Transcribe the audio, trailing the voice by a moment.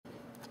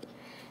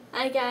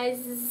Hi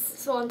guys, this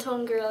is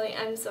Swantongirly.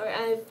 I'm sorry,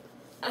 I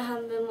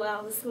haven't been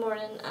well this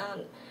morning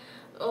and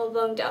all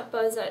bunged up.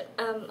 I was out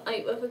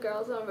with the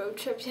girls on a road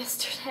trip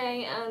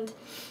yesterday and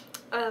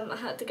I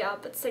had to get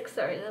up at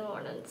 6:30 in the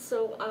morning,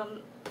 so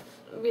I'm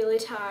really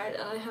tired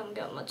and I haven't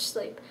got much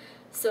sleep.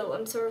 So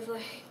I'm sort of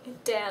like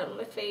dead on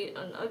my feet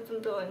and I've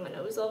been blowing my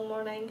nose all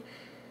morning.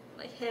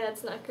 My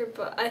head's knackered,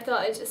 but I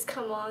thought I'd just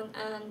come on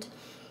and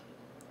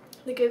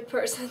the good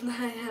person that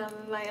I am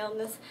in my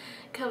illness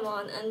come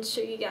on and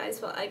show you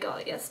guys what I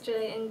got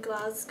yesterday in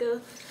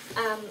Glasgow.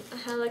 I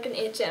had like an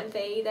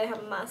HMV. They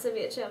have a massive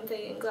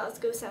HMV in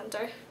Glasgow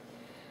centre,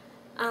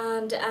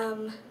 and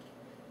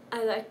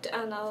I looked,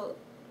 and I'll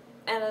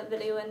edit a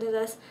video into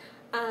this,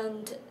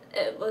 and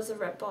it was a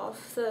rip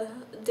off. The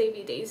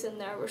DVDs in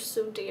there were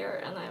so dear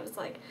and I was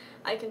like,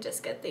 I can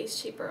just get these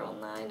cheaper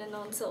online and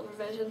on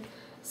Silvervision.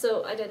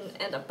 So I didn't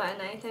end up buying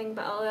anything,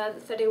 but I'll add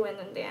the video in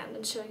the end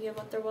and show you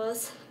what there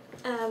was.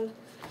 I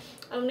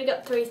only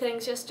got 3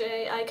 things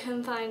yesterday. I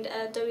couldn't find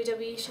a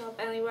WWE shop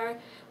anywhere.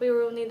 We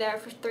were only there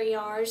for 3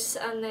 hours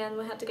and then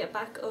we had to get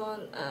back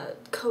on a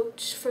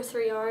coach for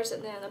 3 hours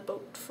and then a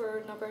boat for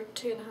another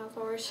 2.5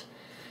 hours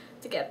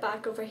to get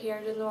back over here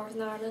to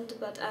Northern Ireland.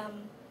 But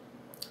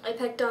I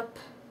picked up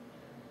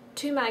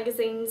 2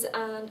 magazines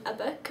and a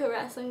book, a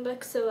wrestling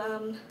book.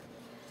 So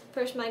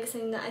first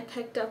magazine that I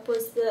picked up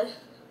was the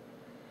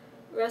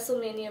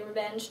WrestleMania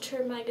Revenge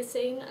Tour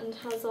magazine, and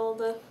has all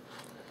the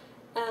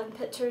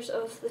pictures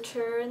of the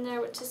tour in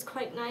there, which is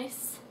quite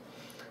nice.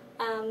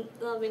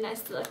 That'll be nice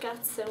to look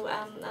at. So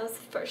that was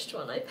the first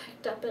one I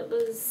picked up. It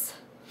was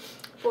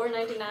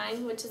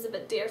 $4.99, which is a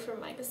bit dear for a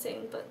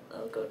magazine, but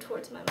it'll go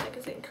towards my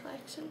magazine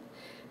collection.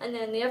 And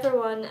then the other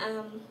one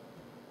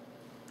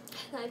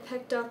I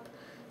picked up,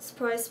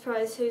 surprise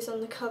surprise, who's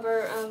on the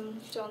cover?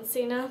 John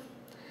Cena.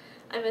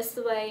 I miss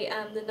the way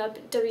the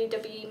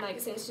WWE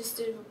magazines used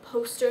to do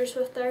posters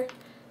with their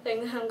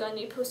thing. They haven't got a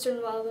new poster in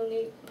a while. The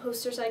only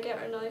posters I get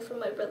are now from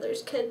my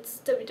brother's kids,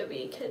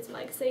 WWE Kids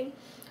magazine.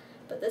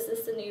 But this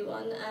is the new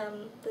one,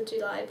 the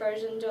July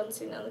version, John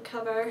Cena on the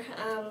cover.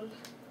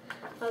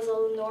 Has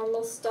all the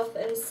normal stuff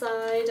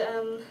inside.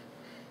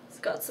 It's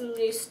got some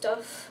new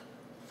stuff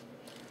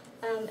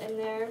in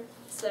there,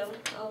 so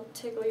I'll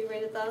take a wee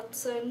read of that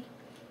soon.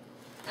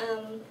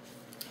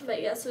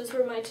 But yes, those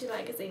were my 2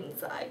 magazines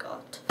that I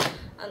got,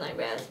 and I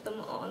read them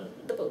on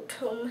the boat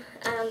home.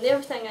 The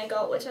other thing I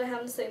got, which I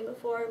haven't seen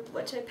before,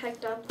 which I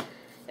picked up,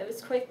 it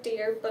was quite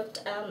dear,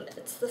 but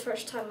it's the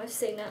first time I've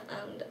seen it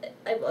and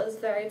I was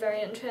very,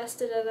 very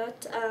interested in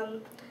it.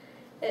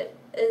 It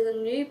is a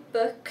new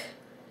book.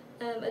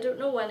 I don't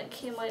know when it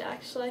came out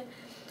actually.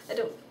 I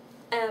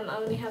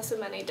only have so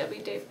many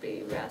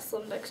WWE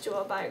wrestling books,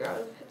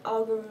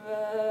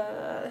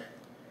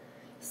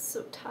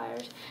 so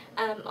tired,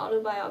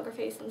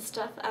 autobiographies and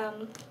stuff.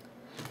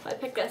 I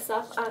picked this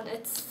up and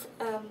it's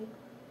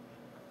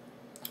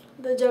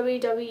the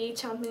WWE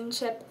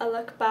Championship, a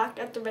look back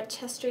at the rich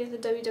history of the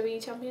WWE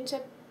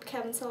Championship,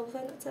 Kevin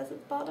Sullivan, it says at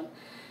the bottom.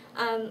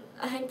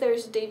 I think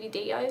there's a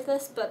DVD out of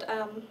this, but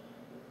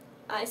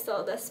I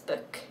saw this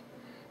book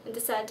and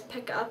decided to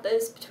pick it up. It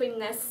was between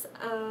this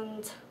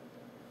and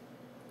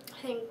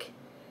I think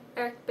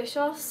Eric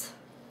Bischoff's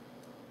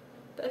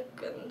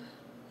book, and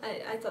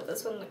I thought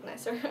this one looked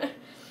nicer.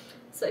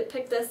 So I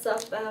picked this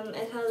up.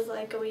 It has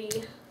like a wee,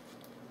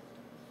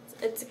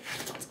 it's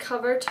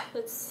covered,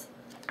 it's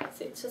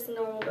just a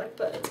normal book,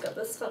 but it's got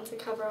this fancy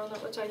cover on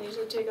it, which I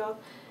usually take off.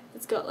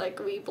 It's got like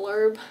a wee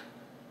blurb.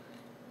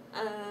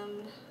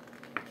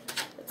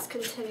 It's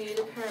continued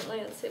apparently.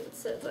 Let's see if it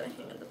says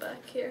anything at the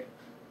back here.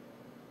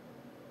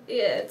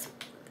 Yeah, it's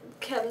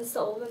Kevin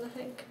Sullivan, I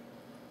think,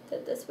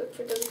 did this book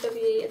for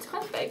WWE. It's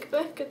quite a big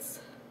book. It's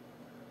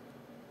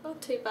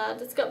not too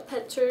bad. It's got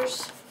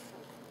pictures,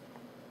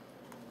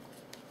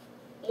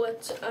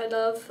 which I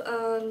love,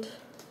 and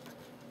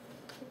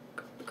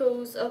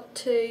goes up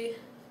to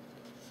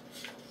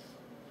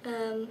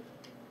the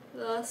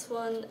last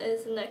one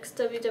is the next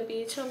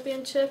WWE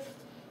Championship.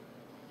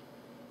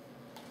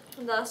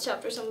 The last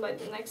chapter is about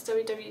the next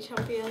WWE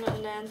Champion,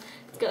 and then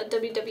it's got a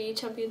WWE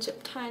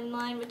Championship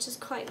timeline, which is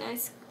quite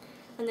nice,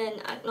 and then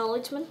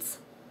acknowledgements.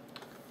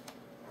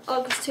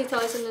 August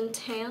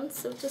 2010,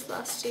 so just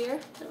last year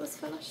it was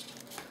finished.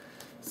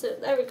 So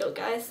there we go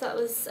guys, that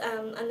was,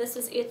 and this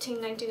was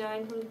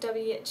 $18.99 from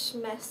WH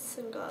Mess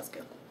in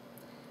Glasgow.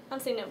 I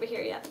haven't seen it over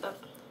here yet, but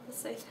we'll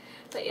see.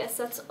 But yes,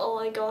 that's all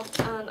I got,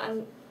 and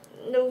I'm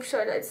no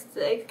shout outs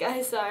today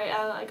guys, sorry.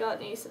 I got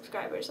new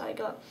subscribers. I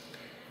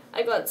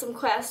got some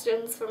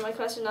questions for my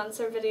question and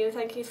answer video.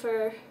 Thank you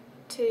to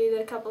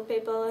the couple of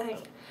people. I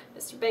think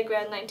Mr. Big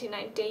Red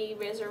 1990,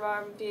 Razor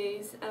Wire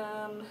Reviews,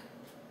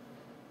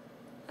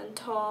 and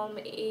Tom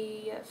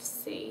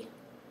EFC.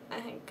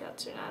 I think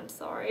that's your name,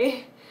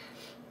 sorry.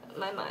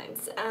 My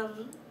mind's.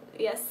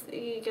 Yes,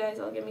 you guys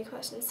all give me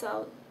questions, so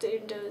I'll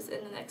do those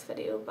in the next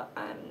video, but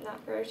I'm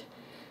knackered.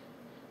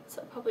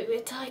 So I'll probably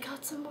wait till I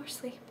got some more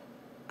sleep,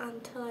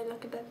 until I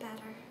look a bit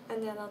better,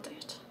 and then I'll do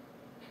it.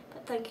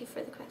 But thank you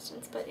for the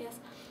questions. But yes,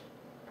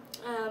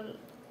 I'm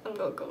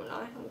gonna go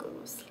now. I'm gonna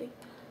go sleep.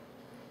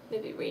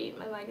 maybe read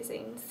my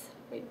magazines,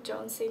 read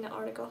John Cena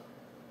article,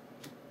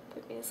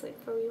 put me asleep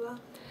for a wee while.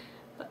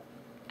 But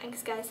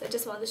thanks guys, I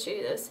just wanted to show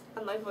you this,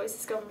 and my voice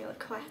is going really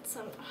quiet,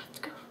 so I'm gonna have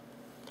to go.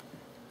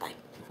 Bye.